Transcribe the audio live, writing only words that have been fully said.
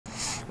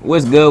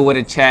What's good with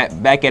a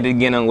chat? Back at it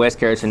again on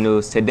WCHS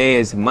News. Today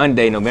is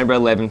Monday, November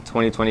 11th,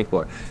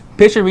 2024.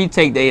 Picture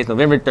retake day is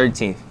November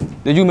 13th.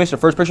 Did you miss your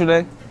first picture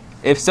day?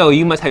 If so,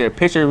 you must have your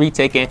picture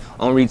retaken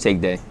on retake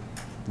day.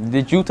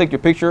 Did you take your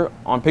picture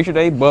on picture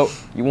day, but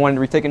you wanted it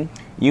retaken?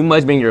 You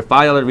must bring your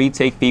 $5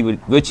 retake fee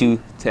with you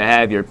to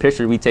have your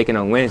picture retaken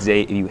on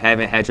Wednesday if you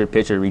haven't had your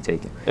picture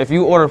retaken. If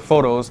you order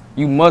photos,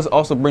 you must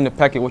also bring the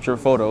packet with your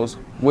photos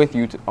with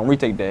you on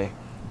retake day.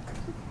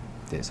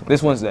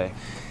 This Wednesday.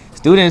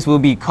 Students will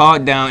be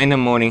called down in the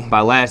morning by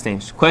last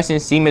names.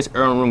 Questions, see Miss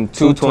Earl room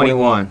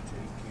 221.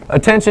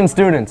 Attention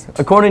students,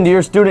 according to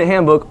your student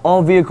handbook,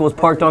 all vehicles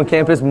parked on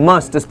campus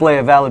must display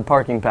a valid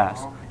parking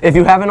pass. If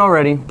you haven't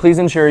already, please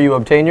ensure you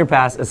obtain your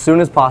pass as soon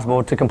as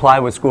possible to comply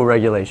with school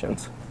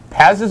regulations.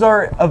 Passes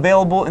are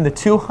available in the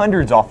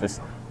 200s office.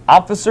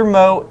 Officer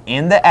Mo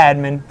and the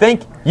admin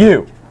thank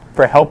you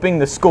for helping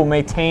the school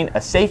maintain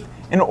a safe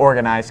and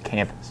organized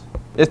campus.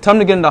 It's time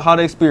to get in the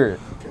holiday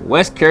spirit.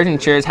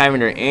 WCHS Chair is having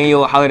their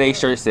annual holiday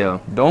shirt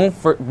sale. Don't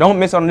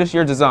miss out on this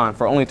year's design.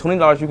 For only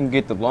 $20, you can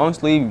get the long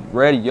sleeve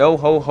red Yo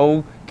Ho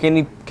Ho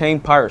candy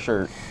cane pirate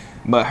shirt.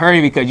 But hurry,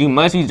 because you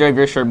must reserve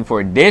your shirt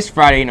before this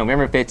Friday,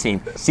 November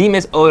 15th. See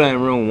Miss Oda in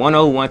room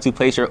 101 to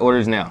place your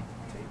orders now.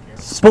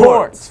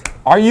 Sports.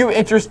 Are you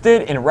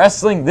interested in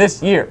wrestling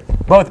this year?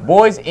 Both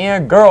boys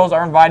and girls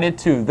are invited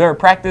to their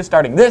practice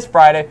starting this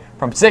Friday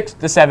from 6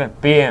 to 7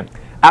 p.m.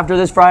 After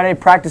this Friday,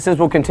 practices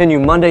will continue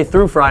Monday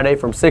through Friday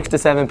from 6 to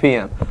 7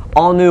 p.m.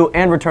 All new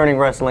and returning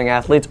wrestling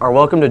athletes are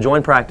welcome to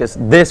join practice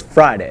this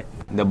Friday.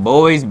 The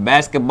boys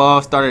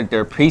basketball started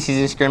their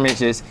preseason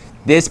scrimmages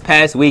this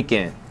past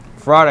weekend.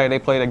 Friday, they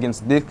played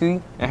against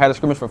Dickey and had a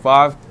scrimmage for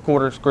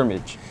 5-quarter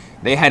scrimmage.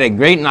 They had a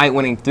great night,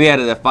 winning 3 out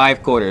of the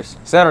 5 quarters.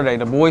 Saturday,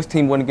 the boys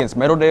team went against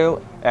Meadowdale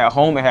at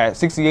home and had a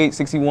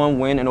 68-61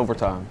 win in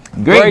overtime.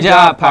 Great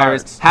job,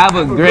 Pirates. Have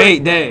a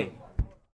great day.